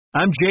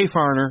I'm Jay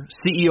Farner,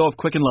 CEO of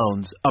Quicken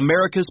Loans,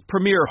 America's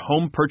premier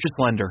home purchase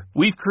lender.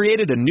 We've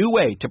created a new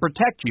way to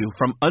protect you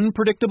from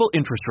unpredictable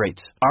interest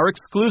rates. Our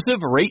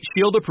exclusive Rate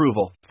Shield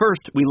approval.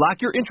 First, we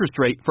lock your interest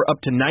rate for up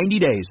to 90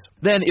 days.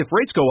 Then, if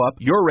rates go up,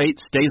 your rate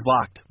stays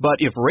locked. But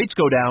if rates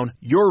go down,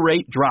 your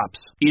rate drops.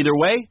 Either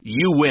way,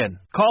 you win.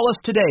 Call us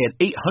today at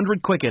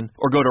 800-QUICKEN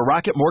or go to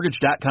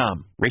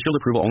rocketmortgage.com. Rate Shield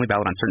approval only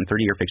valid on certain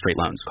 30-year fixed-rate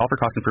loans. Call for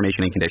cost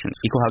information and conditions.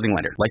 Equal housing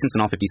lender. Licensed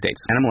in all 50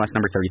 states. NMLS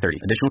number 3030.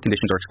 Additional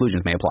conditions or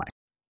exclusions may apply.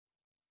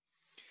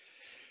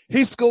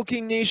 Hey, Skull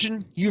King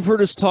Nation. You've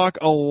heard us talk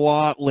a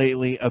lot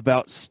lately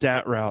about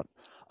StatRoute.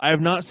 I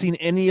have not seen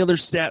any other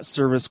stat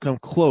service come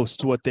close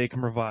to what they can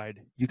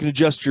provide. You can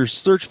adjust your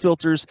search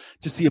filters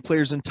to see a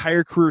player's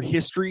entire career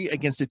history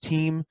against a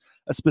team,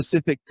 a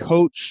specific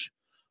coach,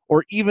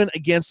 or even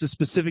against a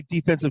specific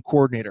defensive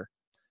coordinator.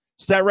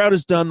 StatRoute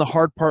has done the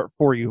hard part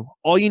for you.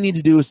 All you need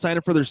to do is sign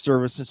up for their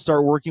service and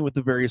start working with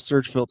the various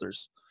search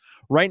filters.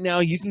 Right now,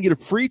 you can get a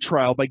free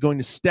trial by going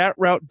to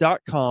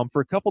statroute.com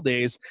for a couple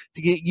days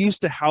to get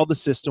used to how the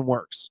system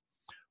works.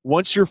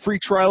 Once your free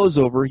trial is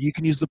over, you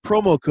can use the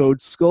promo code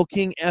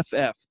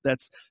SkullKingFF.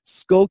 That's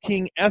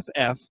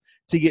SkullKingFF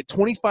to get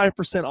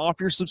 25% off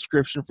your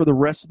subscription for the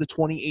rest of the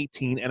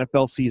 2018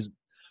 NFL season.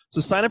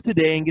 So sign up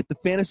today and get the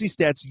fantasy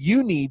stats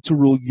you need to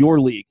rule your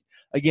league.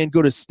 Again,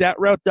 go to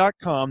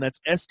statroute.com.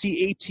 That's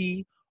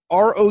StatRoute.com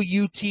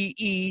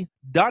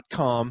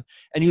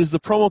and use the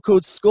promo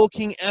code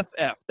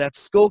SkullKingFF.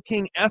 That's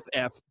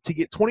SkullKingFF to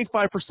get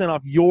 25%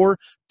 off your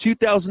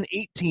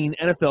 2018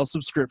 NFL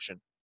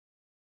subscription.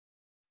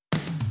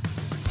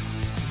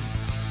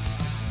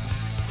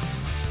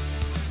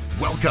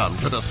 Welcome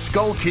to the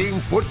Skull King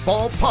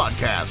Football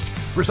Podcast,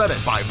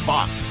 presented by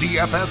Fox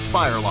DFS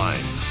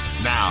Firelines.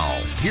 Now,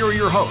 here are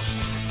your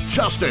hosts,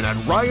 Justin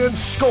and Ryan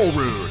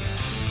Skullrood.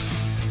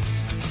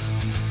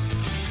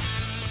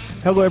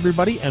 Hello,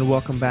 everybody, and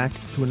welcome back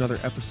to another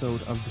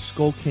episode of the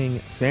Skull King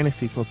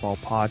Fantasy Football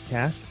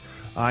Podcast.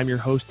 I'm your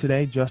host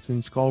today,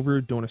 Justin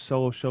Skullrood, doing a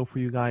solo show for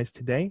you guys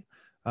today.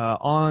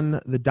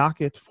 On the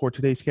docket for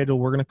today's schedule,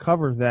 we're going to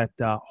cover that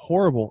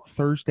horrible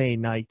Thursday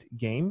night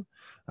game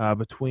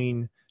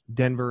between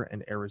Denver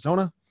and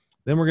Arizona.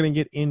 Then we're going to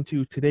get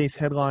into today's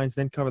headlines,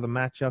 then cover the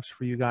matchups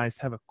for you guys,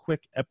 have a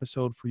quick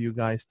episode for you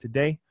guys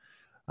today.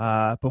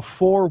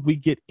 Before we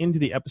get into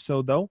the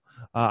episode, though,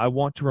 I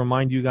want to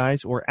remind you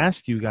guys, or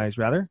ask you guys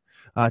rather,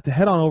 to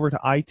head on over to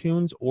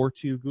iTunes or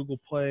to Google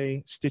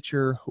Play,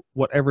 Stitcher,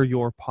 whatever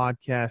your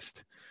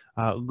podcast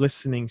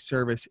listening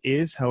service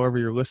is, however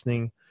you're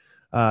listening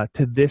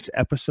to this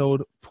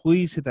episode.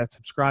 Please hit that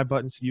subscribe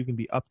button so you can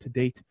be up to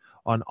date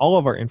on all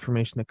of our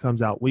information that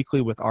comes out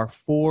weekly with our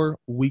 4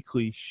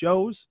 weekly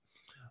shows,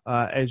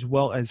 as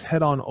well as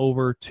head on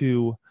over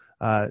to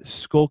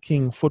Skull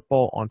King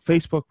Football on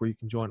Facebook, where you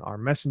can join our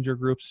messenger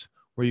groups,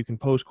 where you can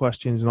pose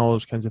questions and all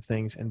those kinds of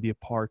things and be a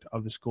part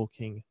of the Skull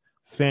King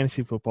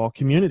Fantasy Football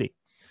community.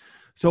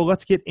 So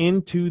let's get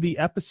into the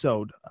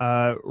episode.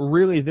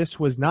 Really, this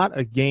was not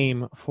a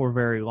game for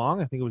very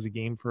long. I think it was a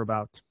game for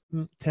about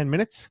 10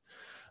 minutes.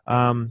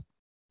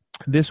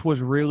 This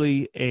was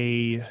really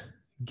a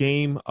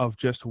game of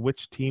just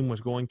which team was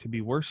going to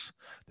be worse.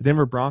 The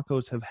Denver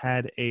Broncos have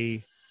had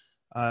a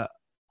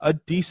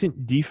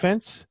decent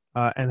defense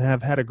and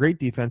have had a great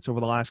defense over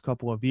the last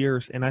couple of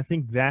years, and I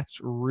think that's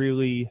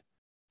really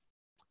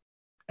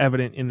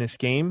evident in this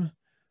game.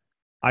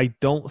 I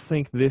don't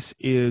think this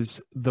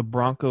is the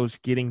Broncos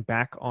getting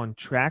back on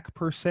track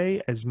per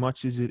se, as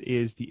much as it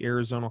is the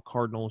Arizona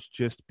Cardinals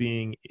just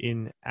being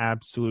in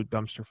absolute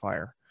dumpster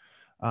fire.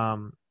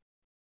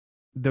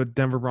 The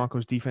Denver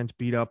Broncos defense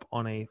beat up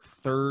on a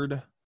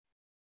third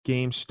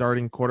game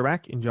starting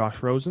quarterback in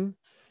Josh Rosen.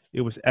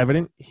 It was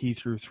evident. He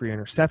threw 3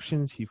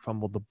 interceptions. He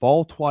fumbled the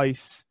ball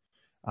twice.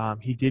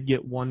 He did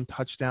get 1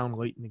 touchdown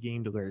late in the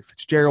game to Larry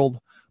Fitzgerald,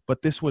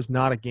 but this was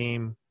not a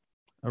game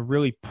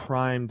really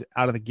primed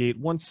out of the gate.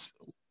 Once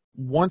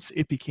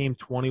it became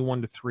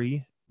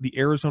 21-3, the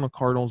Arizona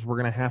Cardinals were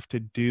going to have to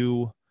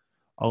do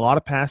a lot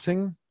of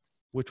passing,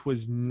 which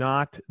was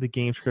not the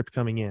game script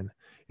coming in.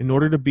 In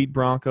order to beat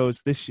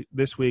Broncos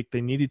this week,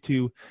 they needed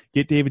to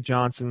get David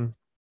Johnson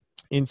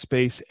in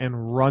space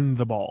and run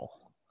the ball.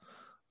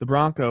 The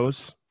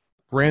Broncos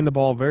ran the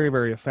ball very,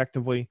 very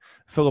effectively.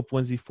 Phillip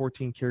Lindsay,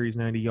 14 carries,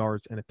 90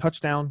 yards, and a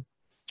touchdown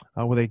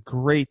with a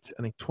great,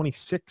 I think,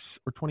 26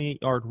 or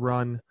 28-yard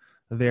run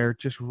there,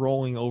 just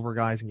rolling over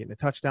guys and getting a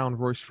touchdown.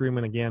 Royce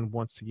Freeman,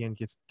 once again,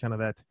 gets kind of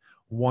that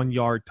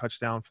 1-yard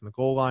touchdown from the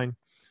goal line.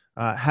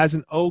 Has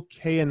an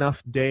okay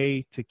enough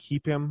day to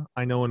keep him.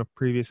 I know in a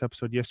previous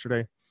episode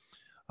yesterday,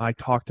 I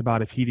talked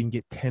about if he didn't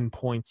get 10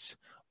 points,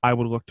 I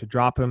would look to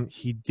drop him.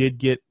 He did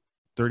get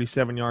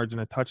 37 yards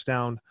and a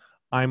touchdown.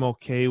 I'm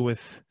okay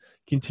with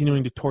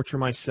continuing to torture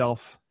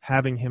myself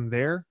having him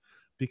there,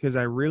 because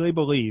I really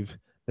believe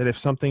that if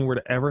something were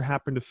to ever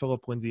happen to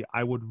Phillip Lindsay,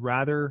 I would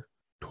rather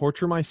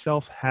torture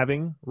myself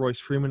having Royce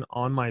Freeman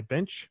on my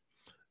bench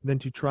than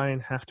to try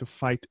and have to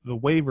fight the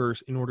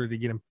waivers in order to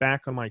get him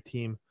back on my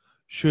team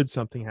should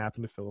something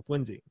happen to Phillip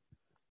Lindsay.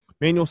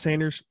 Emmanuel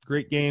Sanders,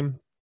 great game,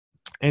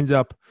 ends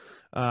up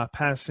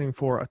passing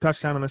for a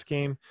touchdown in this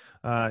game.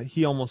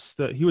 He was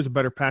a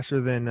better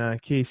passer than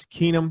Case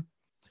Keenum.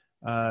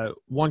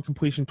 One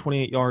completion,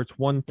 28 yards,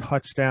 one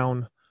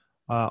touchdown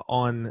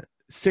on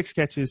 6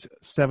 catches,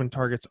 7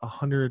 targets,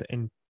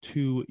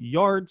 102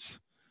 yards.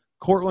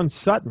 Cortland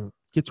Sutton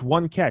gets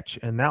 1 catch,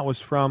 and that was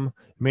from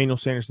Emmanuel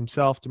Sanders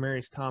himself.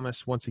 Demaryius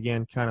Thomas, once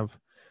again, kind of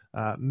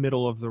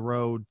middle of the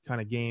road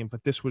kind of game,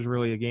 but this was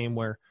really a game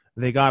where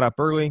they got up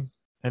early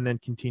and then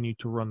continued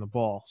to run the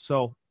ball.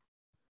 So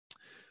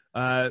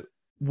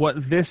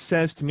what this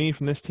says to me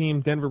from this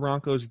team, Denver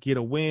Broncos get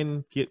a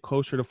win, get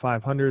closer to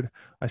 500.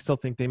 I still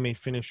think they may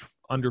finish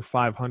under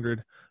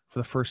 500 for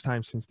the first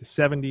time since the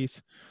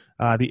 70s.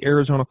 The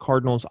Arizona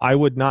Cardinals, I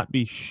would not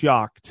be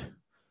shocked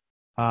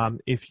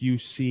if you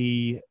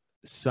see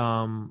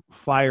some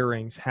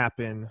firings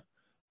happen.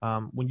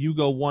 When you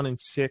go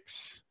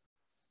 1-6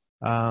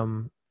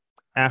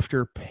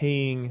 after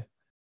paying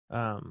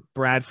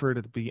Bradford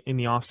in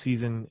the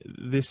offseason,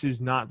 this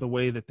is not the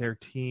way that their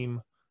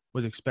team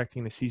was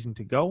expecting the season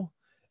to go.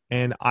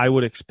 And I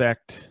would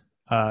expect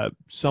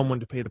someone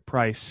to pay the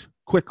price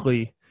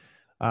quickly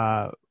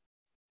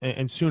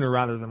and sooner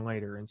rather than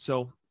later. And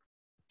so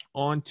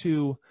on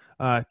to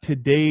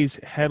today's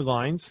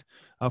headlines.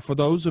 For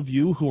those of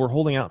you who are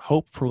holding out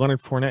hope for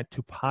Leonard Fournette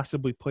to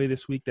possibly play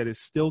this week, that is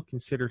still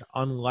considered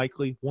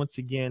unlikely. Once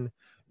again,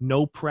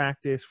 no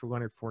practice for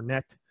Leonard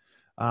Fournette.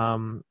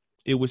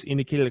 It was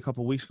indicated a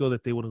couple of weeks ago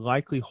that they would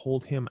likely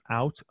hold him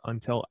out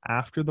until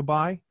after the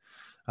bye.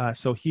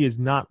 So he is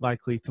not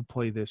likely to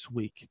play this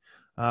week.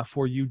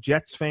 For you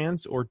Jets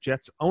fans or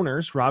Jets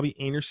owners, Robbie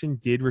Anderson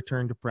did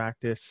return to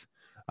practice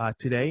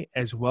today,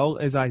 as well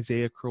as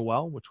Isaiah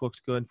Crowell, which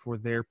looks good for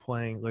their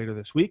playing later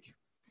this week.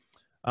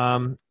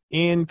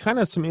 And kind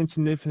of some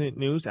insignificant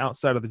news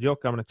outside of the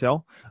joke I'm going to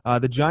tell.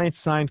 The Giants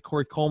signed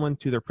Corey Coleman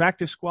to their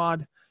practice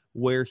squad,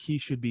 where he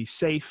should be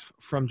safe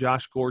from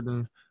Josh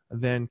Gordon,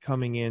 then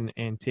coming in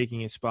and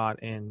taking his spot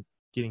and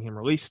getting him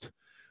released.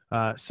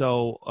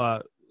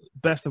 So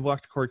best of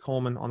luck to Corey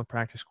Coleman on the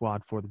practice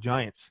squad for the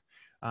Giants.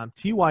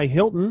 T.Y.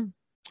 Hilton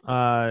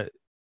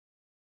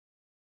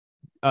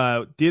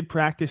did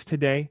practice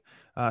today,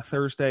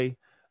 Thursday,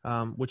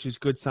 which is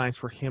good signs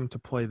for him to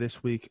play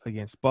this week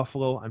against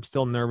Buffalo. I'm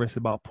still nervous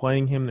about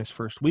playing him this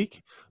first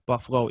week.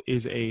 Buffalo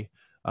is a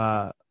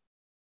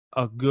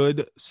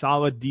good,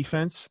 solid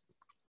defense.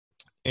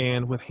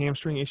 And with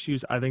hamstring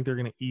issues, I think they're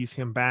going to ease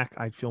him back.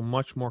 I'd feel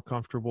much more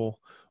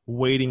comfortable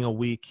waiting a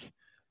week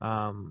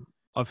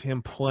of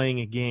him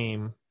playing a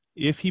game.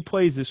 If he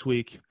plays this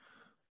week,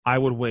 I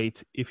would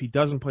wait. If he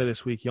doesn't play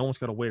this week, you almost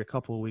got to wait a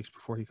couple of weeks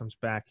before he comes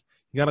back.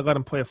 You got to let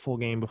him play a full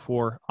game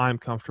before I'm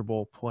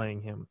comfortable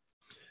playing him.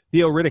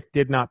 Theo Riddick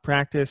did not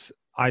practice.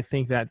 I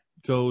think that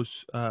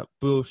bodes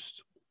well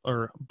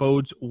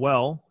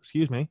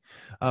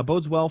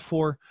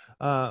for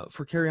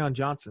Kerryon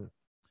Johnson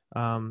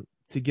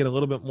to get a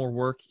little bit more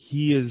work.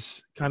 He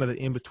is kind of the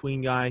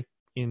in-between guy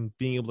in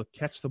being able to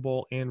catch the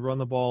ball and run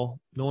the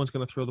ball. No one's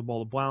going to throw the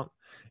ball to Blount,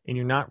 and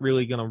you're not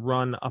really going to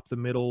run up the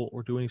middle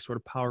or do any sort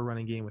of power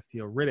running game with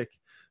Theo Riddick.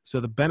 So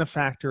the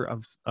benefactor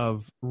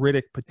of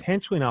Riddick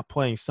potentially not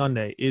playing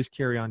Sunday is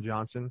Kerryon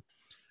Johnson.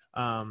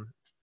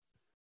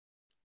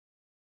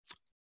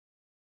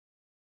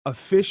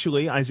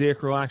 Officially, Isaiah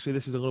Crowell, actually,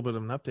 this is a little bit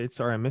of an update.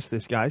 Sorry, I missed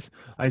this, guys.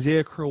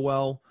 Isaiah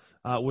Crowell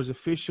was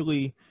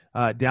officially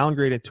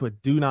downgraded to a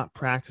do not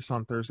practice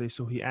on Thursday,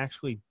 so he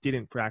actually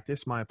didn't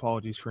practice. My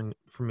apologies for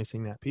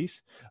missing that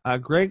piece.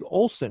 Greg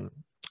Olsen,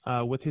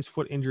 with his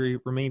foot injury,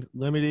 remained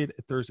limited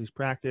at Thursday's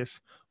practice.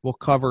 We'll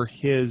cover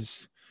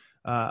his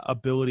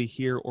ability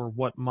here, or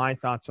what my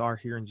thoughts are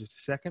here, in just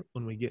a second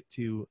when we get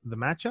to the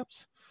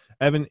matchups.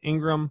 Evan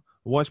Ingram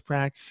was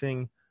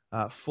practicing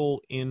full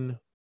in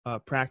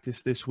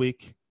practice this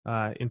week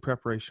in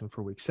preparation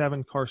for Week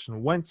 7.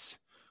 Carson Wentz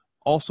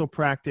also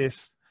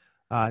practiced.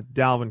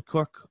 Dalvin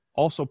Cook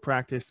also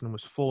practiced and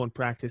was full in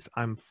practice.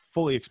 I'm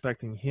fully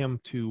expecting him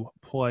to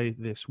play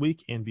this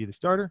week and be the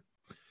starter.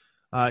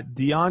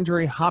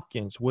 DeAndre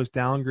Hopkins was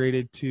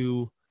downgraded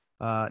to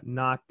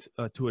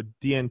to a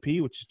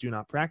DNP, which is do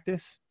not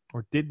practice,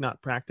 or did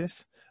not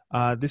practice.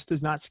 This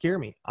does not scare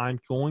me. I'm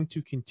going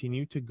to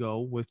continue to go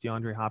with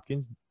DeAndre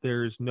Hopkins.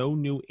 There's no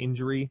new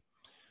injury,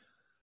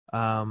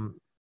 and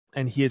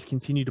he has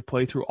continued to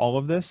play through all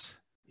of this.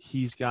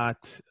 He's got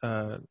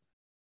a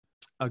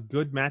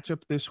good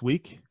matchup this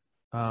week,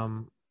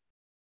 and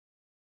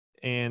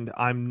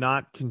I'm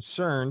not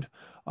concerned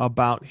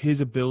about his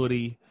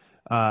ability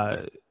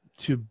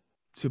to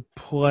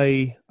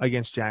play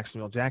against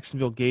Jacksonville.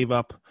 Jacksonville gave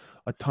up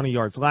a ton of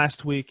yards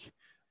last week.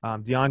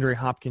 DeAndre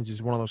Hopkins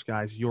is one of those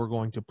guys. You're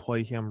going to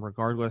play him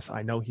regardless.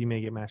 I know he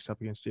may get matched up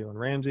against Jalen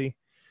Ramsey.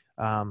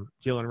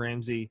 Jalen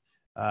Ramsey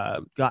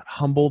got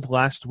humbled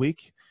last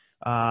week,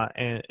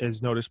 and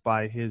is noticed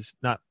by his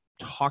not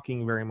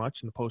talking very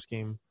much in the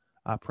postgame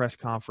press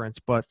conference.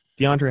 But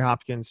DeAndre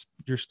Hopkins,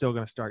 you're still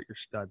going to start your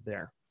stud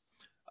there.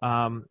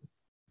 TJ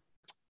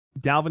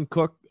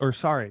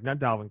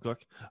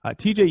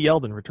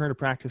Yeldon returned to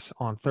practice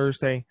on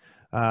Thursday.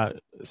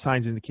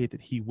 Signs indicate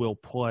that he will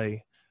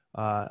play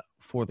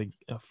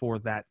for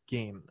that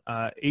game.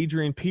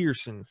 Adrian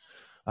Peterson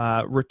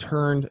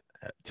returned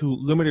to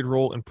limited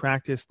role in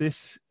practice.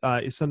 This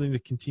is something to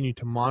continue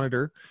to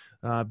monitor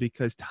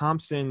because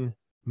Thompson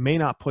may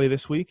not play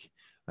this week,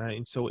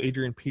 and so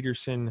Adrian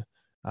Peterson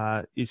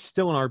is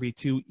still an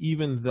RB2,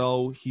 even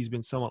though he's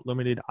been somewhat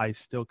limited. I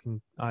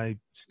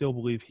still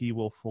believe he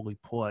will fully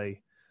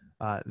play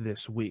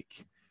this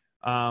week.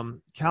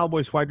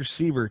 Cowboys wide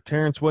receiver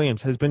Terrence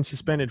Williams has been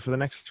suspended for the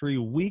next 3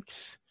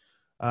 weeks,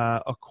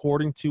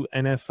 according to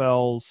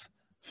NFL's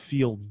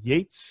Field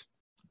Yates.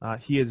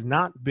 He has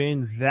not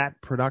been that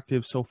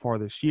productive so far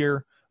this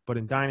year, but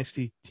in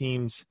dynasty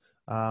teams,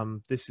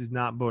 this is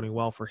not boding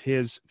well for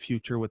his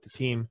future with the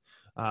team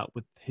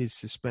with his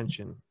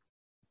suspension.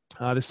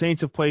 The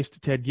Saints have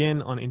placed Ted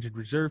Ginn on injured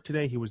reserve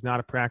today. He was not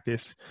at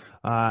practice,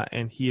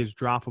 and he is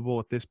droppable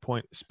at this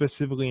point,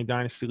 specifically in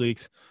dynasty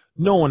leagues.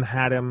 No one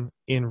had him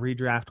in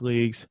redraft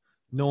leagues.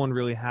 No one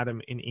really had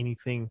him in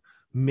anything,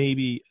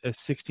 maybe a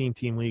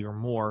 16-team league or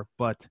more,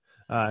 but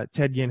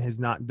Ted Ginn has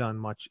not done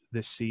much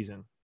this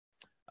season.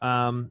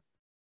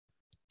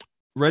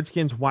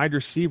 Redskins wide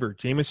receiver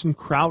Jamison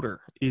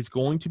Crowder is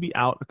going to be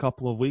out a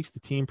couple of weeks.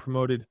 The team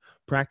promoted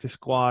practice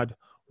squad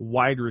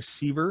wide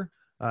receiver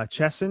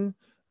Chesson,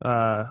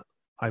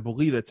 I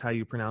believe that's how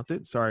you pronounce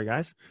it. Sorry,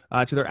 guys.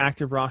 To their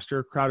active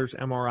roster. Crowder's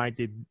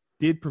MRI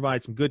did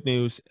provide some good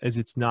news, as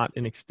it's not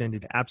an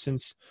extended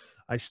absence.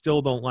 I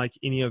still don't like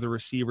any of the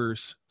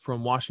receivers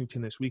from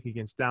Washington this week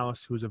against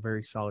Dallas, who is a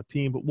very solid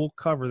team, but we'll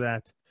cover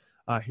that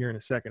here in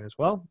a second as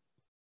well.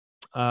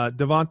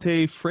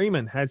 Devontae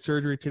Freeman had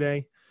surgery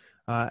today,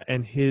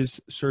 and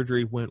his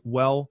surgery went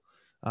well.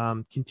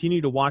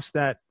 Continue to watch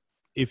that.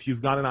 If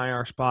you've got an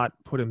IR spot,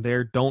 put him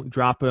there. Don't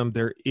drop him.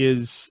 There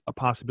is a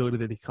possibility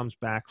that he comes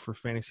back for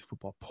fantasy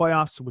football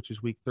playoffs, which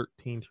is week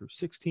 13 through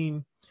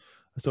 16.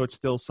 So it's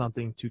still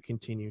something to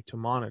continue to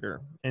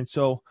monitor. And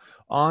so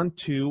on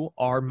to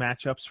our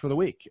matchups for the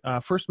week.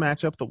 First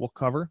matchup that we'll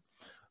cover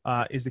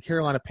is the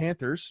Carolina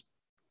Panthers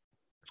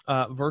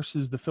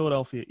versus the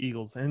Philadelphia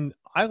Eagles. And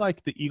I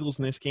like the Eagles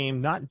in this game,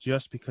 not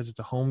just because it's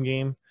a home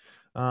game,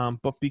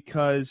 but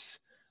because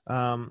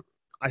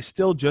I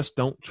still just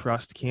don't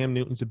trust Cam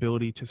Newton's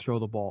ability to throw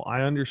the ball.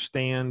 I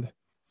understand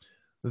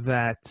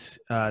that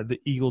the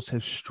Eagles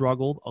have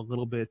struggled a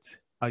little bit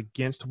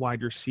against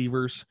wide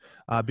receivers,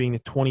 being the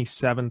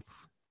 27th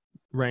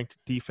ranked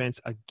defense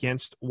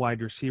against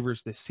wide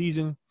receivers this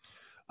season.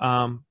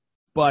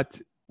 But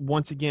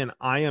once again,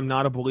 I am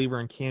not a believer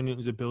in Cam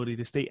Newton's ability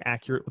to stay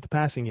accurate with the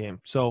passing game.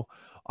 So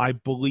I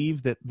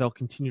believe that they'll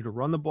continue to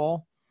run the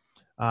ball.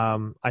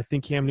 I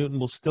think Cam Newton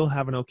will still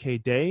have an okay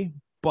day,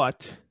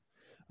 but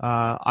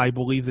I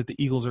believe that the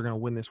Eagles are going to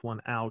win this one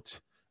out.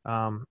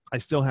 I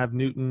still have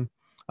Newton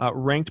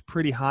ranked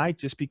pretty high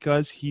just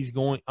because he's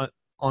going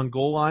on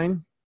goal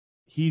line.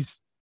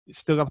 He's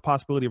still got the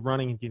possibility of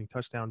running and getting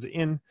touchdowns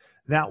in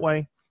that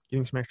way,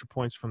 getting some extra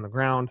points from the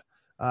ground.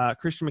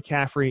 Christian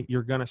McCaffrey,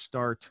 you're going to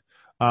start.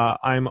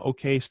 I'm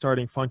okay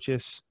starting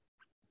Funchess,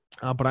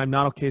 but I'm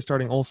not okay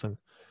starting Olsen.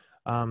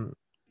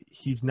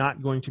 He's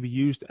not going to be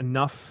used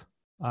enough,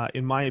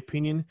 in my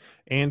opinion,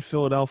 and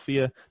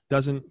Philadelphia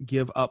doesn't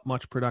give up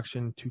much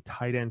production to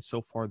tight ends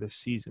so far this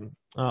season.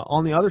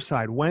 On the other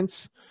side,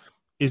 Wentz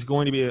is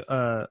going to be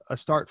a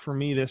start for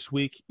me this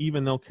week,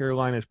 even though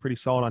Carolina is pretty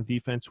solid on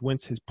defense.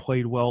 Wentz has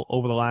played well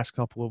over the last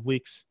couple of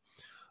weeks.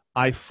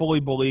 I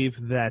fully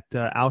believe that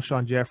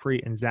Alshon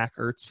Jeffrey and Zach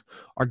Ertz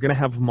are going to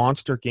have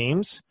monster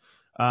games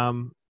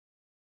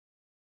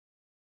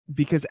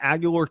because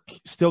Aguilar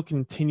still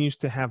continues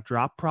to have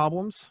drop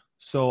problems.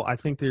 So I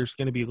think there's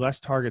going to be less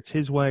targets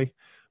his way,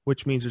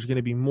 which means there's going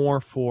to be more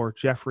for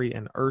Jeffrey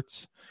and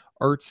Ertz.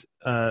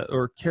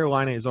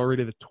 Carolina is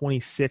already the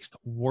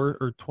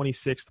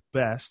 26th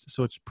best,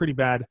 so it's pretty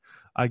bad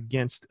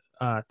against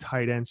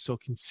tight ends. So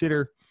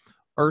consider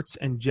Ertz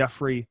and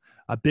Jeffrey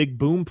big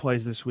boom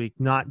plays this week,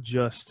 not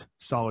just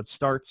solid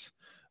starts.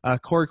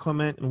 Corey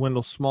Clement and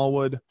Wendell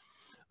Smallwood.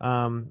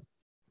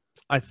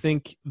 I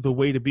think the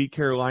way to beat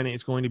Carolina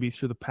is going to be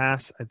through the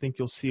pass. I think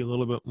you'll see a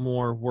little bit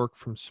more work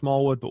from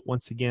Smallwood, but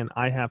once again,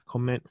 I have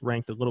Clement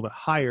ranked a little bit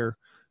higher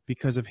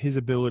because of his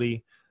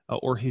ability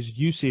or his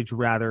usage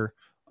rather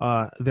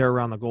there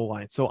around the goal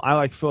line. So I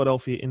like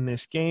Philadelphia in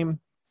this game,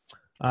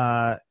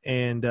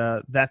 and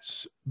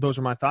those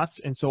are my thoughts.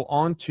 And so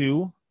on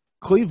to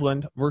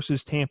Cleveland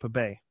versus Tampa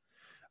Bay.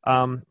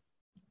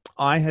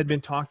 I had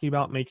been talking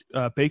about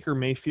Baker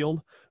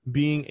Mayfield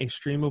being a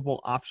streamable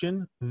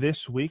option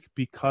this week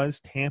because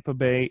Tampa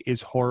Bay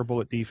is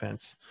horrible at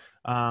defense.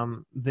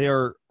 They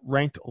are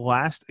ranked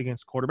last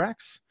against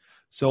quarterbacks.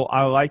 So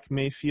I like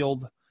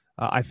Mayfield.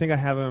 I think I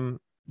have him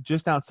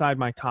just outside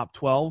my top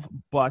 12,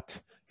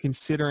 but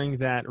considering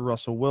that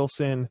Russell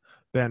Wilson,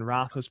 Ben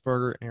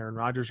Roethlisberger, and Aaron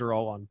Rodgers are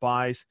all on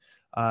buys,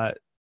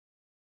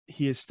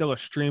 he is still a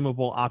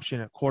streamable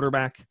option at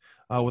quarterback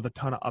with a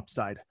ton of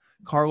upside.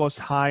 Carlos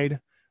Hyde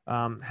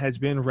has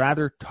been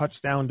rather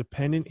touchdown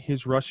dependent.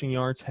 His rushing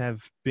yards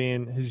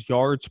his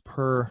yards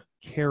per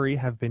carry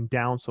have been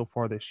down so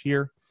far this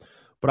year,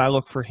 but I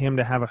look for him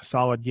to have a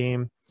solid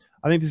game.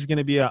 I think this is going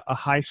to be a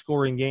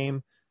high-scoring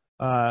game.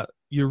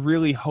 You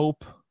really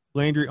hope,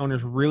 Landry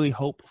owners really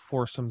hope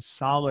for some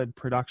solid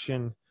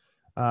production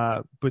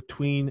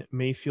between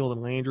Mayfield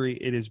and Landry.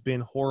 It has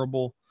been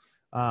horrible.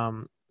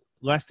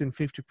 Less than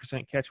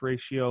 50% catch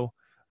ratio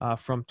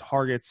from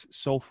targets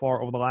so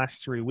far over the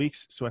last 3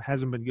 weeks, so it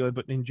hasn't been good.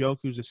 But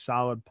Njoku's a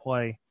solid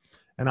play,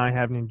 and I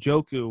have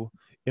Njoku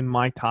in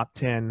my top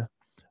 10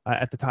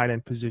 at the tight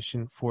end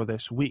position for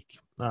this week.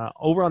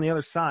 Over on the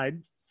other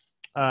side,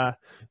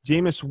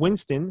 Jameis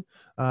Winston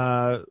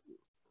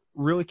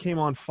really came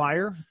on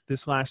fire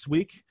this last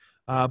week,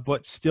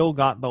 but still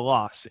got the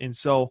loss. And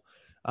so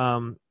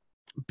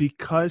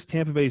because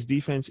Tampa Bay's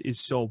defense is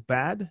so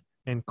bad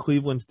and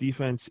Cleveland's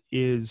defense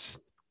is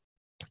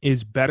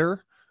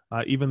better,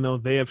 even though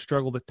they have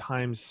struggled at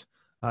times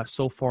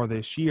so far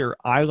this year,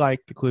 I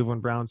like the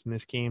Cleveland Browns in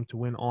this game to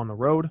win on the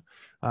road.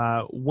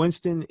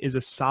 Winston is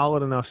a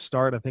solid enough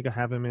start. I think I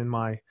have him in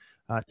my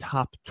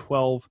top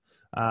 12.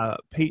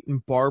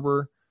 Peyton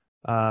Barber,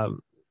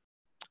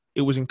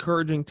 it was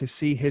encouraging to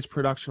see his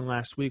production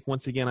last week.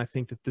 Once again, I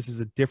think that this is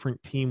a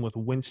different team with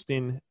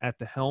Winston at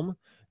the helm.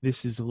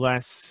 This is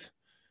less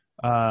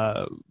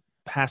pass,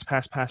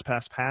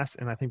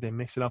 and I think they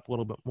mix it up a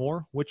little bit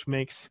more, which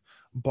makes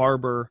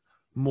Barber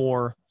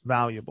more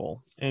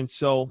valuable. And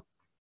so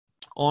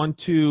on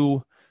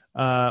to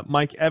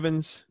Mike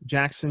Evans,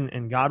 Jackson,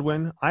 and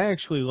Godwin. I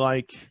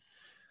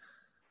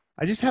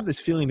just have this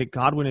feeling that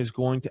Godwin is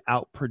going to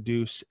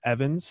outproduce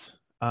Evans.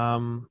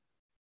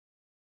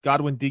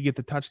 Godwin did get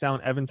the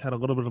touchdown. Evans had a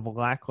little bit of a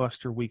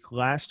lackluster week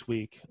last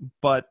week,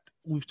 but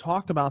we've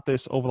talked about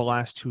this over the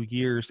last 2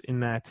 years in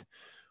that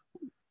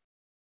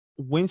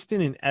Winston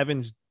and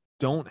Evans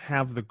don't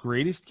have the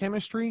greatest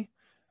chemistry.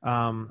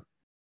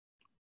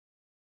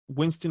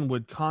 Winston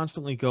would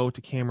constantly go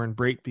to Cameron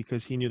Brate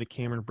because he knew that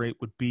Cameron Brate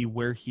would be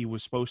where he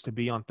was supposed to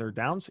be on third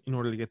downs in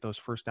order to get those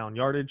first down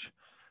yardage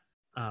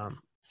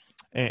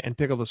and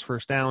pick up those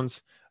first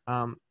downs.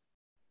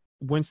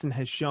 Winston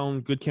has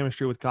shown good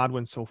chemistry with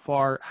Godwin so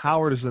far.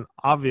 Howard is an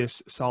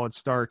obvious solid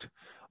start.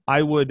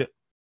 I would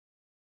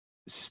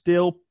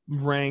still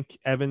rank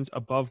Evans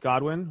above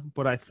Godwin,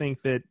 but I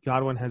think that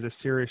Godwin has a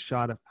serious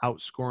shot of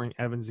outscoring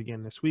Evans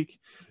again this week.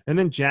 And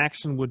then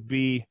Jackson would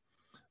be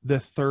the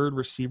third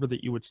receiver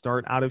that you would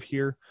start out of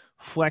here.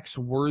 Flex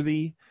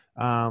worthy,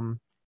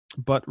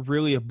 but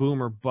really a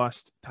boom or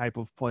bust type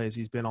of play as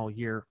he's been all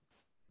year.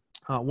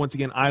 Once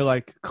again, I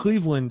like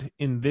Cleveland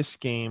in this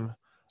game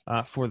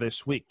for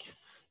this week.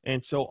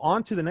 And so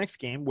on to the next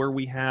game where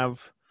we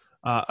have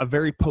a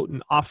very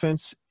potent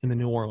offense in the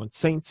New Orleans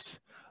Saints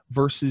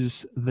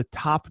versus the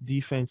top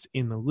defense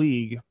in the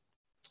league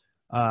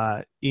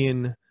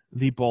in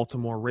the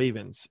Baltimore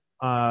Ravens.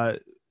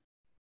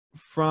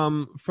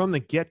 From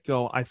the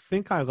get-go, I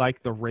think I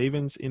like the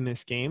Ravens in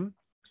this game.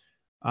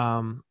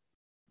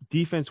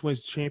 Defense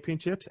wins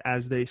championships,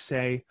 as they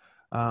say,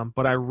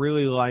 but I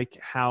really like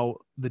how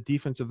the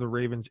defense of the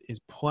Ravens is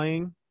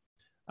playing.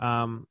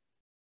 Drew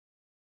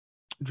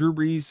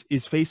Brees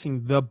is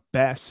facing the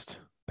best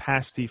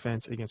pass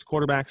defense against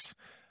quarterbacks.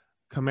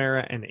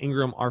 Kamara and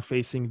Ingram are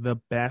facing the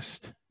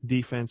best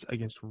defense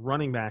against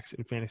running backs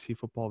in fantasy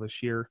football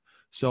this year.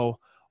 So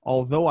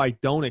although I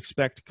don't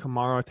expect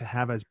Kamara to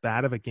have as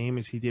bad of a game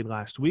as he did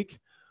last week,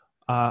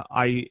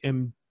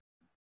 I'm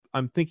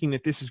thinking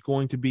that this is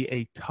going to be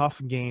a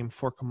tough game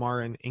for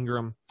Kamara and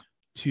Ingram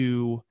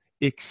to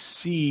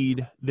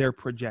exceed their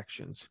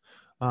projections.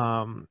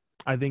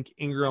 I think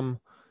Ingram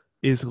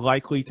is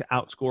likely to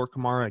outscore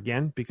Kamara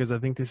again because I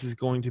think this is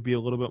going to be a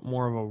little bit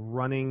more of a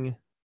running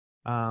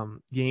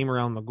game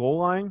around the goal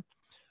line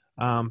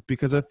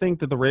because I think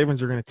that the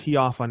Ravens are going to tee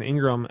off on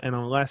Ingram, and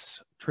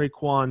unless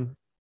Traquan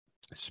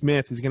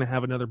Smith is going to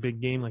have another big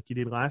game like he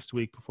did last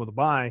week before the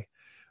bye,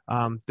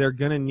 they're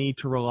going to need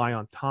to rely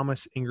on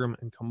Thomas, Ingram,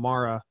 and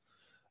Kamara,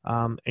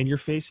 and you're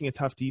facing a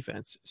tough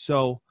defense.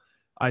 So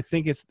I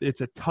think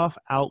it's a tough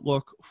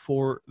outlook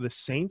for the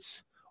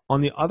Saints.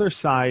 On the other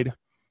side,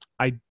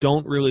 I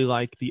don't really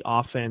like the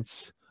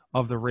offense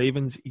of the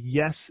Ravens.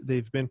 Yes,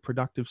 they've been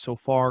productive so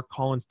far.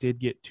 Collins did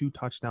get 2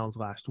 touchdowns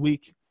last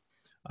week.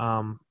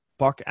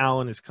 Buck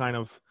Allen is kind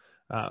of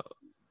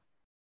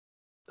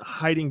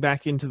hiding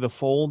back into the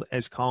fold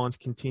as Collins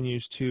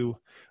continues to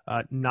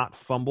not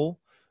fumble.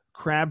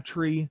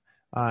 Crabtree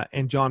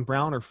and John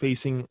Brown are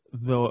facing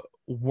the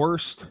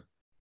worst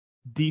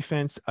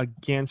defense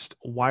against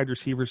wide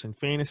receivers in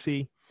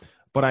fantasy,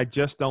 but I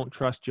just don't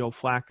trust Joe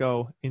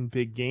Flacco in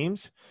big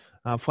games.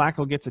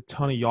 Flacco gets a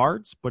ton of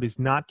yards, but is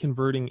not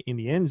converting in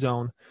the end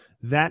zone.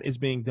 That is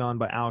being done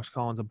by Alex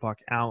Collins and Buck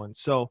Allen.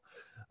 So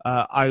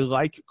I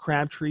like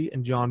Crabtree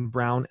and John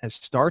Brown as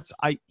starts.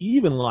 I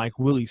even like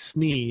Willie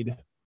Snead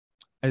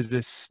as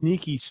a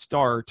sneaky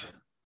start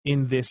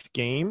in this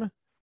game,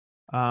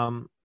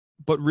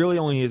 but really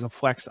only as a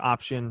flex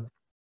option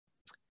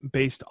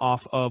based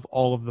off of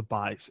all of the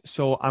buys.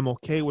 So I'm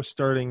okay with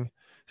starting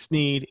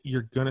Snead.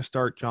 You're going to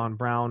start John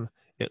Brown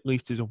at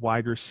least as a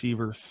wide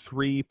receiver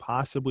 3,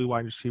 possibly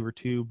wide receiver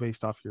 2,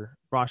 based off your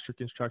roster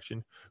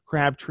construction.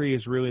 Crabtree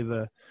is really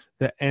the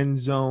end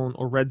zone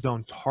or red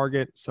zone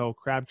target, so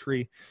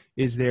Crabtree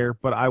is there,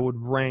 but I would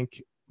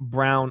rank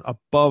Brown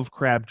above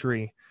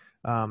Crabtree.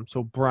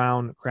 So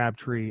Brown,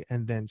 Crabtree,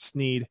 and then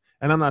Snead.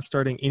 And I'm not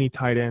starting any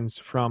tight ends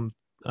from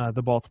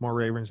the Baltimore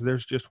Ravens.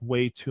 There's just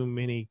way too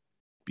many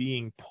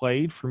being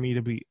played for me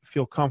to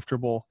feel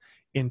comfortable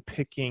in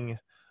picking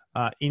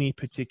any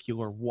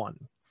particular one.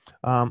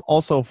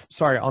 Also,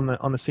 sorry, on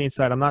the Saints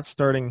side, I'm not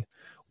starting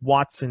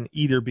Watson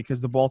either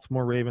because the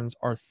Baltimore Ravens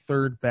are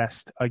third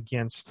best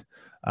against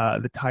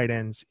the tight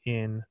ends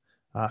in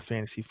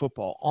fantasy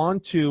football.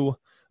 On to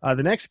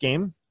the next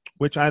game,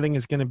 which I think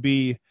is going to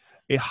be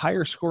a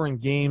higher scoring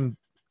game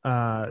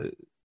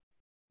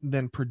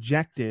than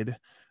projected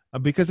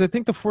because I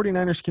think the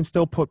 49ers can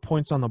still put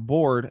points on the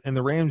board, and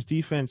the Rams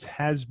defense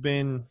has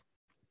been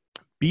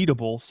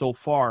beatable so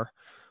far.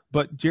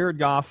 But Jared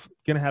Goff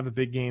going to have a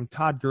big game.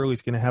 Todd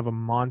Gurley's going to have a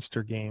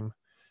monster game.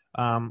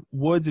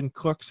 Woods and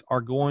Cooks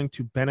are going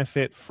to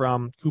benefit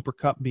from Cooper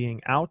Kupp being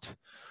out.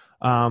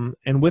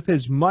 And with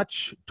as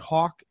much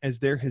talk as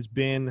there has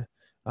been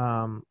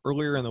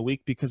earlier in the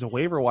week because of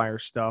waiver wire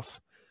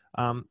stuff,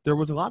 there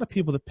was a lot of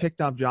people that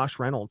picked up Josh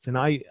Reynolds, and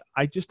I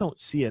just don't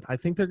see it. I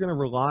think they're going to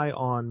rely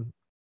on,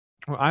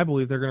 or I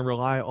believe they're going to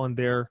rely on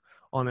their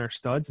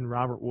studs and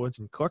Robert Woods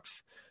and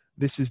Cooks.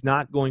 This is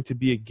not going to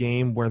be a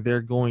game where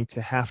they're going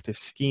to have to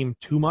scheme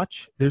too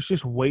much. There's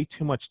just way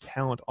too much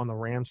talent on the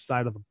Rams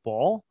side of the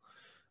ball,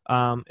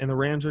 and the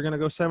Rams are going to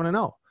go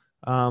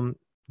 7-0.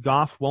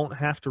 Goff won't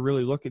have to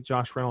really look at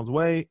Josh Reynolds'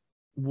 way.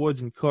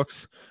 Woods and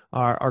Cooks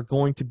are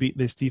going to beat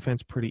this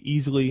defense pretty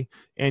easily,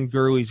 and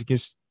Gurley's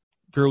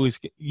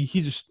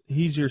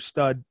he's your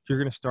stud. You're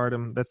going to start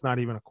him. That's not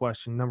even a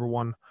question. Number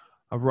one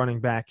of running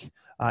back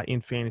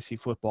in fantasy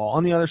football.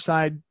 On the other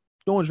side,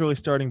 no one's really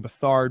starting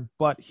Beathard,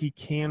 but he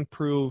can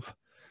prove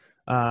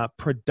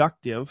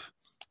productive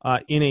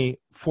in a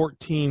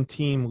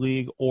 14-team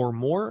league or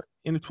more.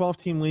 In a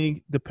 12-team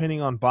league,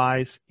 depending on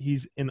buys,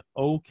 he's an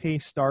okay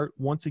start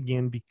once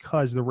again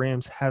because the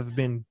Rams have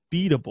been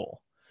beatable.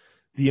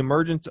 The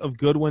emergence of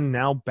Goodwin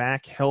now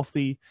back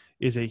healthy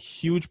is a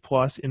huge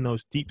plus in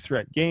those deep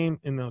threat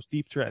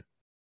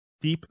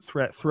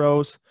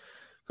throws.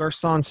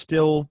 Garcon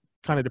still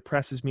kind of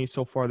depresses me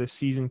so far this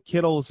season.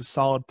 Kittle is a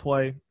solid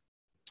play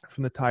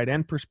from the tight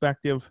end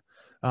perspective,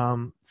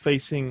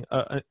 facing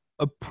a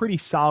pretty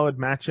solid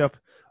matchup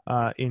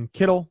in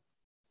Kittle.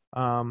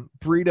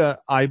 Breida,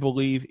 I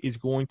believe, is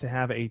going to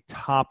have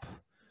top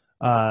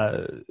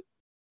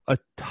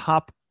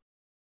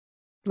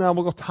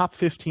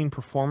 15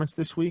 performance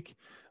this week.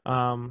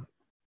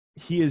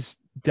 He has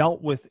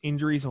dealt with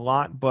injuries a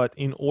lot, but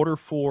in order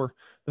for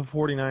the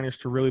 49ers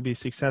to really be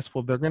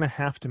successful, they're going to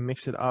have to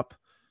mix it up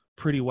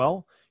pretty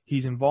well.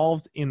 He's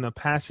involved in the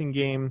passing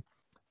game.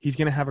 He's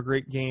going to have a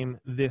great game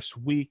this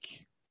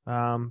week,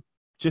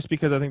 just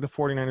because I think the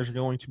 49ers are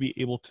going to be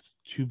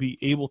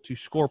able to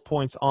score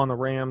points on the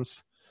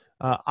Rams.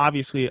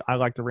 Obviously, I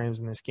like the Rams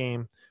in this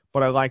game,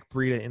 but I like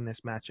Breida in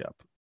this matchup.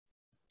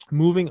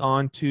 Moving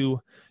on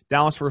to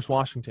Dallas versus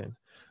Washington.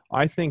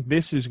 I think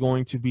this is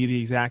going to be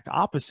the exact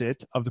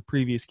opposite of the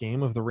previous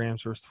game of the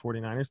Rams versus the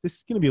 49ers. This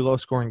is going to be a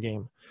low-scoring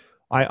game.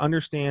 I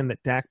understand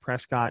that Dak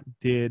Prescott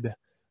did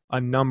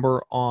a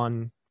number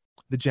on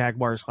the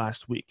Jaguars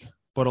last week,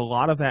 but a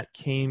lot of that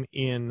came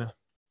in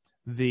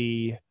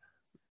the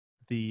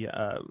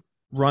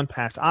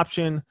run-pass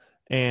option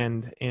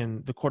and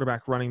the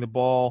quarterback running the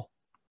ball,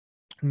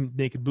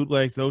 naked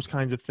bootlegs, those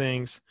kinds of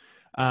things.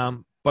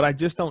 But I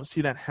just don't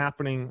see that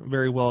happening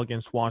very well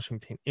against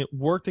Washington. It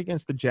worked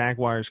against the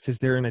Jaguars because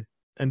they're an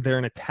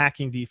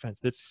attacking defense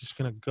that's just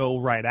going to go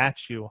right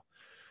at you.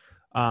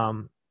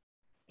 And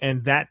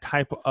that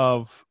type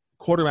of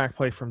quarterback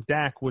play from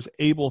Dak was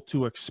able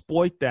to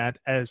exploit that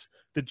as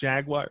the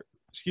Jaguars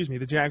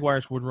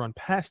would run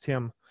past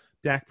him.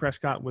 Dak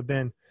Prescott would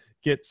then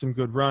get some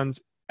good runs.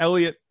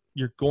 Elliott,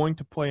 you're going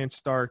to play and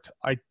start.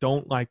 I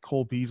don't like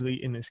Cole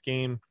Beasley in this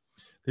game.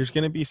 There's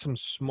going to be some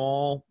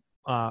small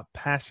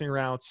passing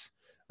routes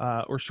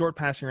or short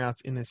passing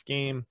routes in this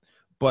game,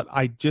 but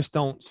I just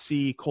don't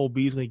see Cole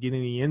Beasley getting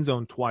in the end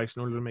zone twice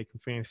in order to make him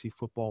fantasy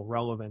football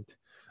relevant.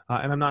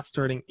 And I'm not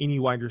starting any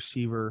wide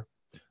receiver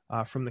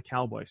from the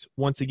Cowboys.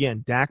 Once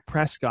again, Dak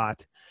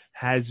Prescott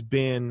has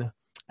been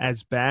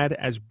as bad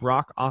as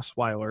Brock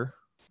Osweiler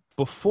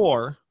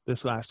before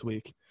this last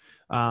week,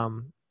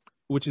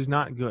 which is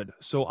not good.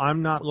 So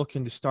I'm not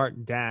looking to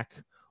start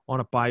Dak on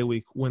a bye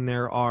week when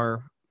there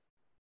are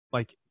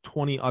like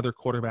 20 other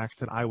quarterbacks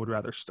that I would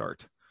rather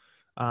start.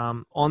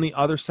 On the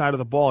other side of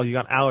the ball, you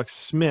got Alex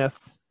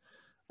Smith,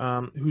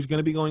 who's going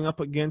to be going up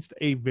against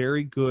a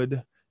very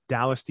good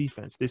Dallas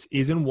defense. This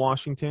is in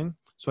Washington,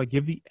 so I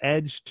give the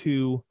edge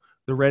to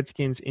the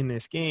Redskins in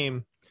this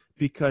game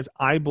because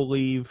I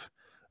believe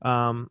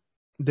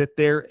that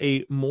they're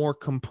a more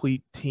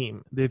complete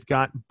team. They've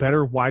got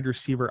better wide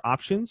receiver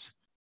options,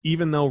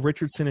 even though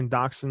Richardson and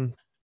Doxson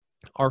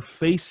are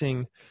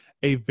facing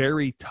a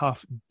very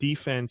tough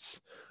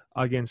defense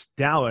against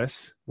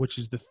Dallas, which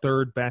is the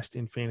third best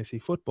in fantasy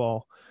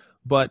football.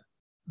 But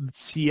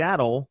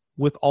Seattle,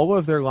 with all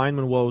of their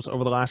lineman woes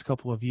over the last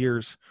couple of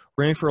years,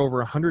 ran for over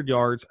 100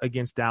 yards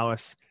against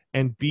Dallas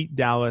and beat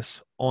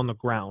Dallas on the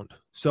ground.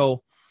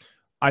 So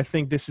I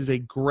think this is a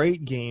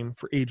great game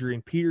for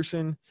Adrian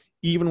Peterson,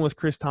 even with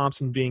Chris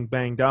Thompson being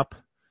banged up.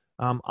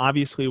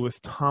 Obviously,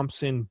 with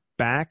Thompson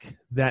back,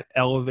 that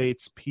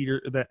elevates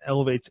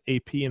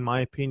AP, in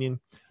my opinion,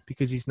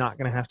 because he's not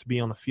going to have to be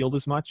on the field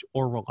as much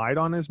or relied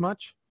on as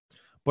much.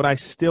 But I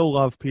still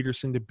love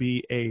Peterson to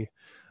be a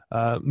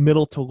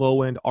middle to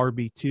low end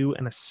RB2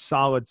 and a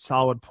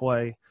solid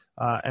play.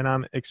 And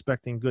I'm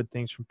expecting good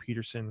things from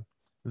Peterson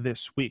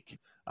this week.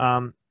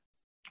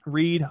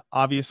 Reed,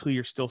 obviously,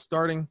 you're still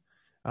starting.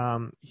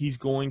 He's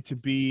going to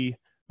be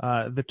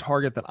the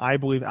target that I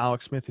believe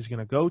Alex Smith is going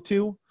to go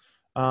to.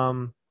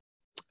 And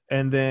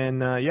then,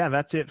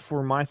 that's it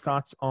for my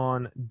thoughts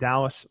on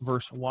Dallas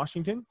versus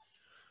Washington.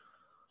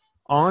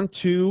 On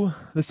to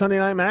the Sunday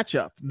night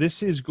matchup.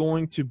 This is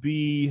going to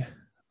be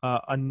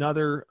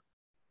another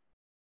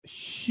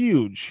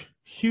huge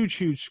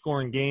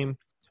scoring game.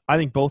 I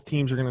think both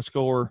teams are going to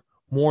score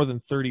more than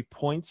 30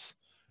 points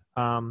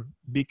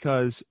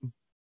because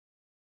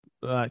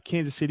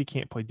Kansas City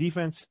can't play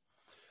defense.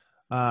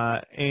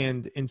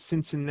 And in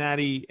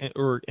Cincinnati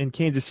and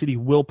Kansas City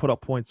will put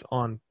up points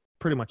on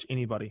pretty much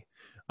anybody.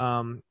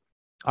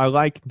 I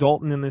like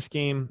Dalton in this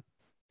game.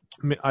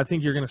 I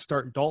think you're going to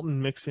start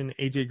Dalton, Mixon,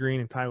 AJ Green,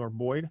 and Tyler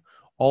Boyd.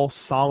 All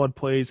solid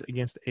plays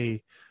against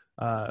a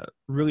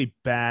really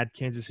bad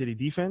Kansas City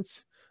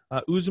defense.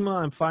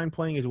 Uzomah, I'm fine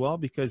playing as well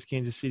because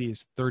Kansas City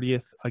is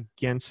 30th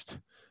against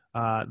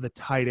the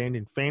tight end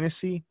in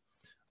fantasy.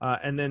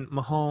 And then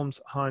Mahomes,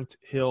 Hunt,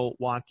 Hill,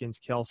 Watkins,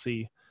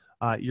 Kelsey.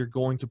 You're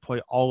going to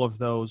play all of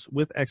those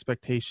with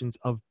expectations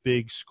of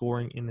big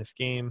scoring in this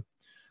game.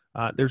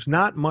 There's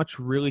not much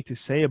really to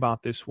say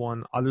about this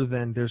one other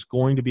than there's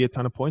going to be a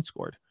ton of points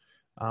scored.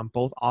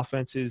 Both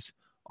offenses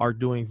are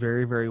doing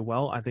very, very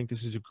well. I think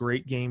this is a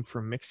great game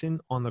for Mixon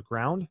on the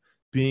ground,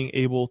 being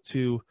able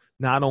to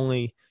not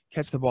only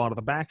catch the ball out of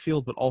the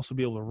backfield, but also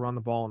be able to run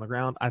the ball on the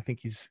ground. I think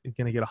he's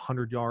going to get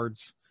 100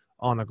 yards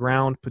on the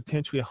ground,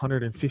 potentially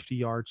 150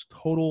 yards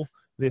total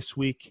this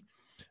week.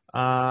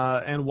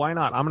 And why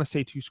not? I'm going to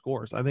say 2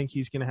 scores. I think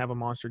he's going to have a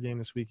monster game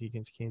this week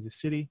against Kansas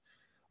City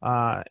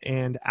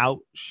and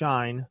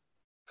outshine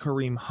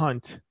Kareem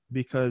Hunt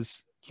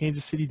because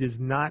Kansas City does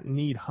not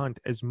need Hunt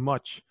as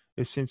much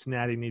as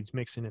Cincinnati needs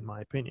Mixon, in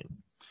my opinion.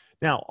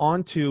 Now,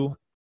 on to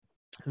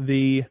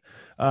the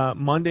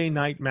Monday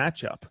night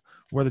matchup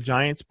where the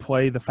Giants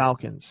play the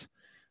Falcons.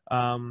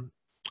 On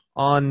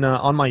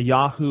my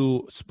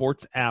Yahoo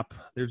Sports app,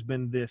 there's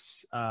been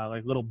this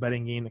little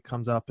betting game that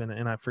comes up,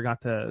 and I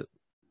forgot to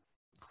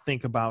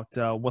think about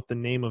what the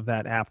name of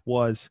that app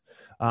was.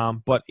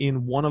 But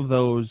in one of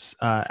those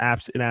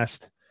apps, it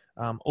asked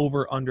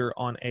over/under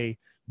on a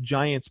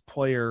Giants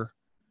player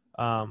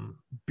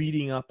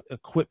beating up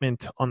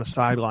equipment on the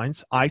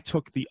sidelines. I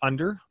took the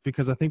under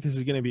because I think this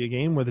is going to be a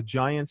game where the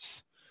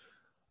Giants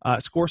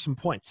score some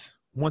points.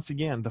 Once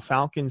again, the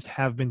Falcons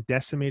have been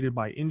decimated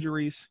by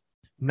injuries,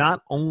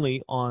 not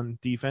only on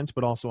defense,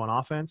 but also on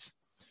offense.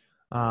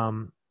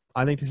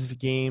 I think this is a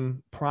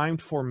game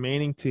primed for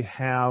Manning to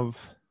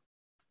have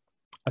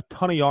a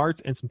ton of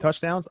yards and some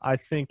touchdowns. I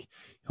think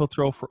he'll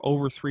throw for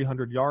over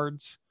 300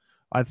 yards.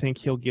 I think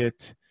he'll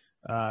get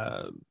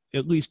at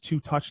least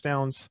 2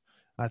 touchdowns.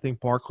 I think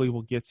Barkley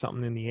will get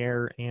something in the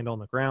air and on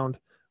the ground.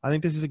 I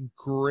think this is a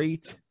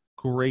great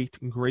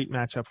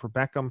matchup for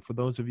Beckham. For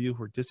those of you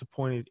who are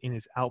disappointed in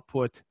his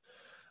output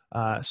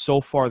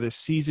so far this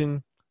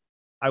season,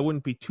 I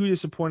wouldn't be too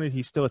disappointed.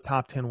 He's still a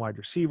top 10 wide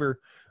receiver.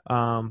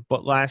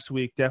 But last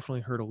week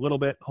definitely hurt a little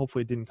bit.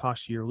 Hopefully it didn't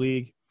cost you your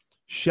league.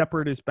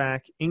 Shepard is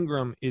back.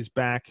 Ingram is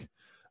back.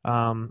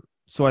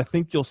 So I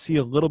think you'll see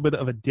a little bit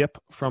of a dip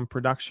from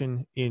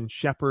production in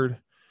Shepard.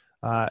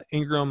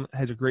 Ingram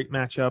has a great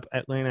matchup.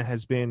 Atlanta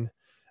has been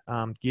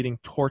getting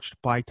torched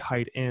by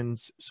tight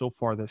ends so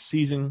far this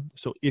season.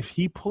 So if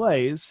he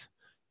plays,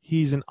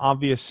 he's an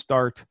obvious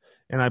start,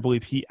 and I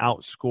believe he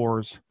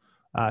outscores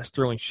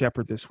Sterling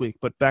Shepard this week.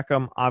 But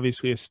Beckham,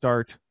 obviously a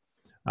start.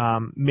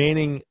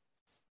 Manning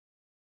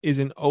is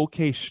an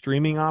okay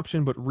streaming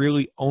option, but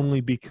really only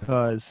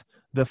because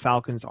the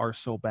Falcons are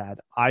so bad.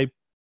 I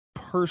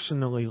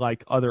personally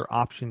like other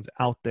options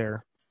out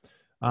there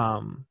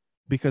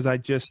because I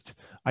just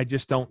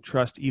don't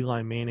trust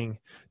Eli Manning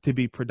to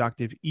be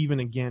productive even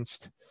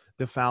against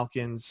the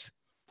Falcons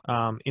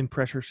in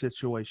pressure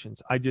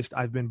situations.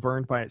 I've been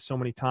burned by it so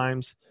many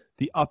times.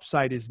 The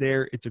upside is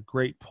there. It's a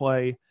great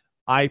play.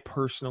 I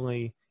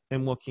personally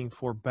am looking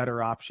for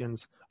better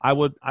options. I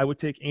would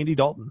take Andy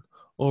Dalton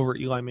over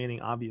Eli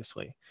Manning,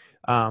 obviously.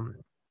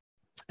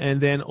 And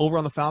then over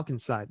on the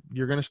Falcons side,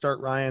 you're going to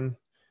start Ryan.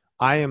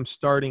 I am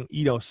starting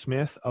Ito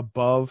Smith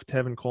above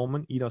Tevin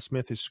Coleman. Ito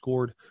Smith has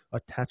scored a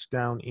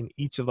touchdown in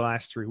each of the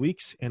last 3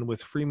 weeks. And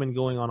with Freeman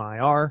going on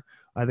IR,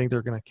 I think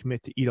they're going to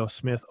commit to Ito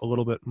Smith a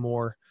little bit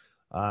more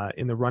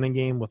in the running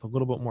game with a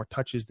little bit more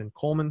touches than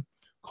Coleman.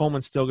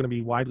 Coleman's still going to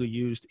be widely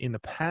used in the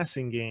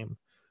passing game,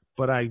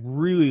 but I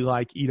really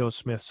like Ito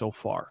Smith so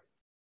far.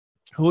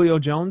 Julio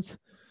Jones,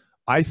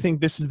 I think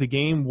this is the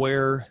game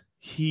where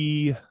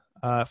he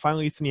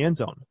finally gets in the end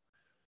zone.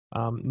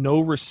 No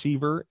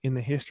receiver in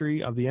the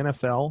history of the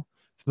NFL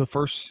for the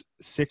first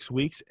 6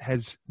 weeks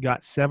has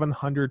got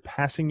 700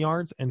 passing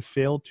yards and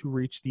failed to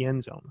reach the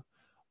end zone.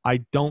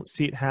 I don't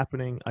see it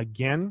happening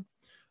again.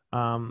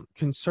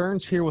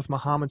 Concerns here with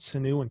Mohamed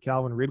Sanu and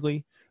Calvin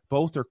Ridley.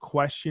 Both are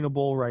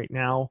questionable right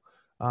now.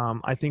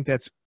 I think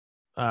that's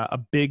a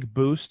big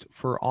boost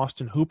for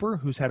Austin Hooper,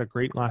 who's had a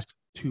great last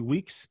 2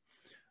 weeks.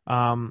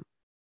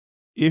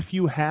 If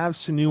you have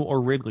Sanu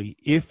or Ridley,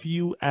 if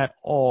you at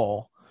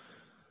all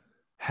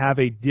have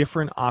a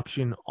different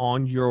option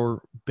on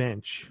your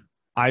bench,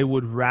 I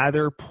would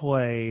rather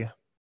play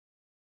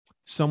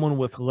someone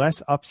with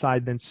less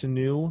upside than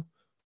Sanu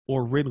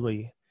or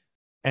Ridley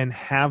and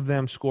have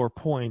them score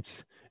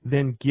points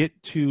than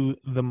get to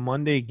the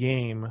Monday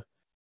game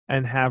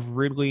and have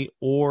Ridley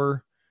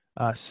or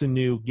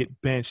Sanu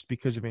get benched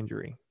because of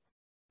injury.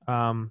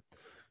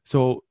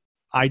 So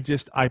I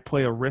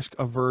play a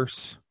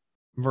risk-averse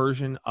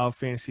version of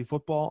fantasy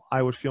football.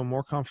 I would feel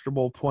more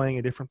comfortable playing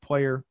a different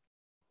player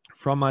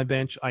from my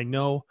bench. I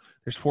know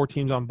there's 4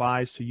 teams on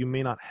buys, so you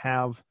may not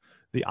have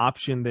the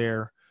option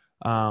there,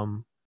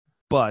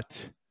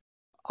 but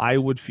I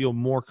would feel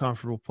more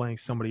comfortable playing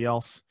somebody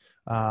else.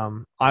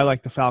 I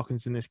like the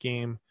Falcons in this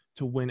game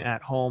to win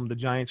at home. The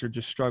Giants are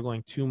just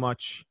struggling too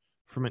much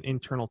from an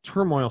internal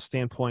turmoil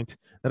standpoint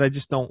that I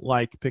just don't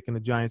like picking the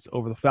Giants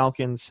over the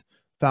Falcons.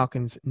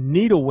 Falcons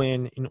need a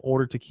win in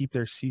order to keep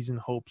their season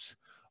hopes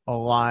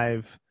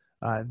alive.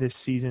 This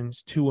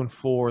season's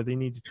 2-4. They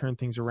need to turn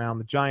things around.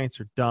 The Giants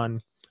are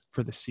done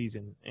for the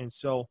season. And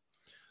so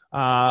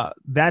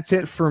that's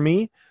it for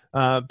me.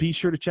 Be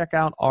sure to check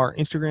out our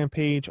Instagram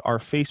page, our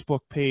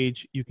Facebook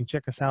page. You can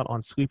check us out on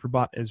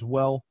SleeperBot as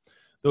well.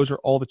 Those are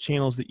all the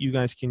channels that you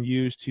guys can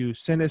use to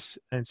send us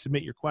and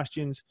submit your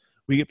questions.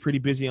 We get pretty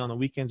busy on the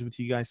weekends with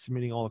you guys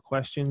submitting all the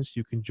questions.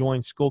 You can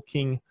join Skull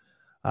King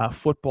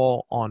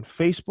Football on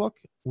Facebook.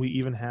 We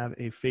even have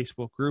a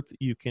Facebook group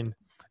that you can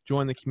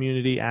join the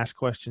community, ask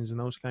questions, and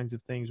those kinds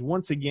of things.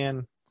 Once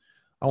again,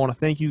 I want to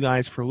thank you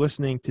guys for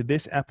listening to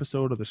this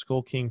episode of the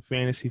Skull King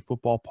Fantasy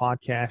Football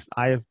Podcast.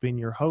 I have been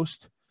your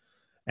host,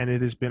 and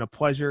it has been a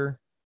pleasure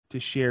to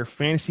share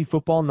fantasy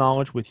football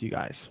knowledge with you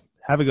guys.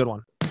 Have a good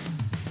one.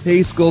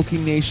 Hey, Skull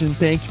King Nation.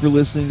 Thank you for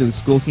listening to the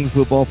Skull King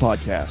Football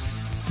Podcast.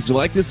 Did you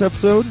like this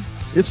episode?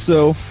 If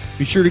so,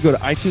 be sure to go to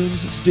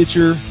iTunes,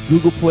 Stitcher,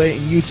 Google Play,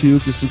 and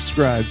YouTube to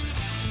subscribe.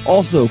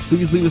 Also,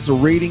 please leave us a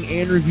rating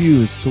and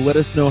reviews to let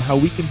us know how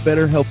we can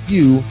better help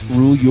you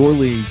rule your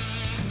leagues.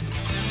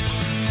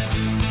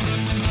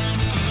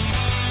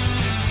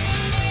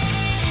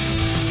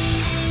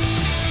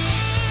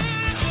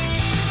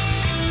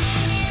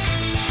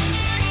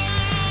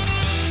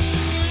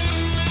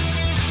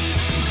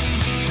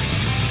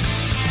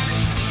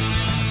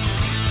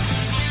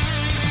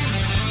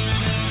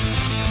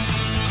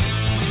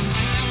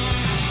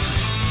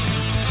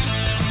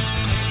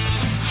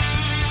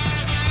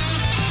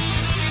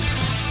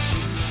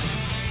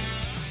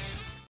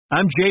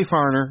 I'm Jay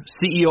Farner,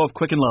 CEO of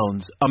Quicken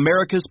Loans,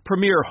 America's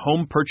premier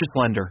home purchase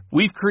lender.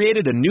 We've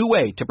created a new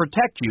way to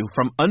protect you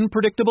from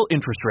unpredictable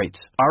interest rates.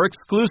 Our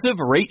exclusive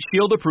Rate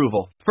Shield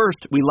approval.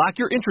 First, we lock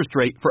your interest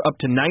rate for up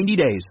to 90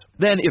 days.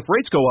 Then, if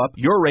rates go up,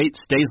 your rate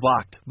stays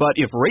locked. But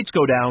if rates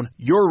go down,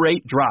 your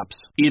rate drops.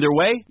 Either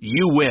way,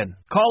 you win.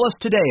 Call us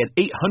today at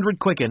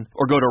 800-QUICKEN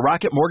or go to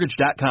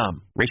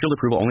rocketmortgage.com. Rate Shield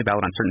approval only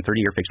valid on certain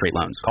 30-year fixed-rate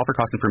loans. Call for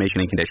cost information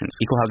and conditions.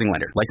 Equal housing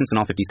lender. Licensed in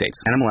all 50 states.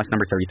 NMLS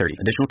number 3030.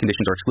 Additional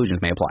conditions or exclusions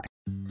may apply.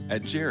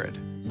 At Jared,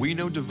 we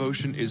know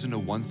devotion isn't a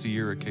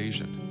once-a-year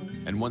occasion.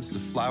 And once the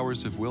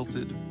flowers have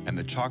wilted and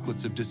the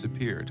chocolates have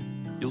disappeared,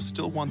 you'll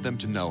still want them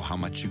to know how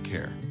much you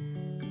care.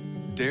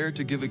 Dare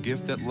to give a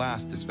gift that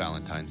lasts this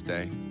Valentine's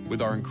Day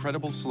with our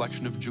incredible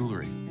selection of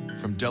jewelry.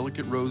 From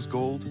delicate rose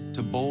gold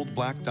to bold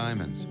black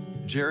diamonds,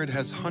 Jared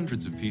has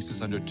hundreds of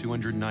pieces under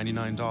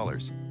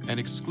 $299 and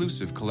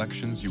exclusive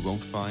collections you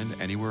won't find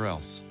anywhere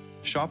else.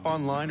 Shop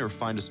online or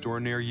find a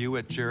store near you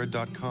at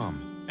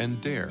jared.com and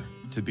dare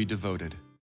to be devoted.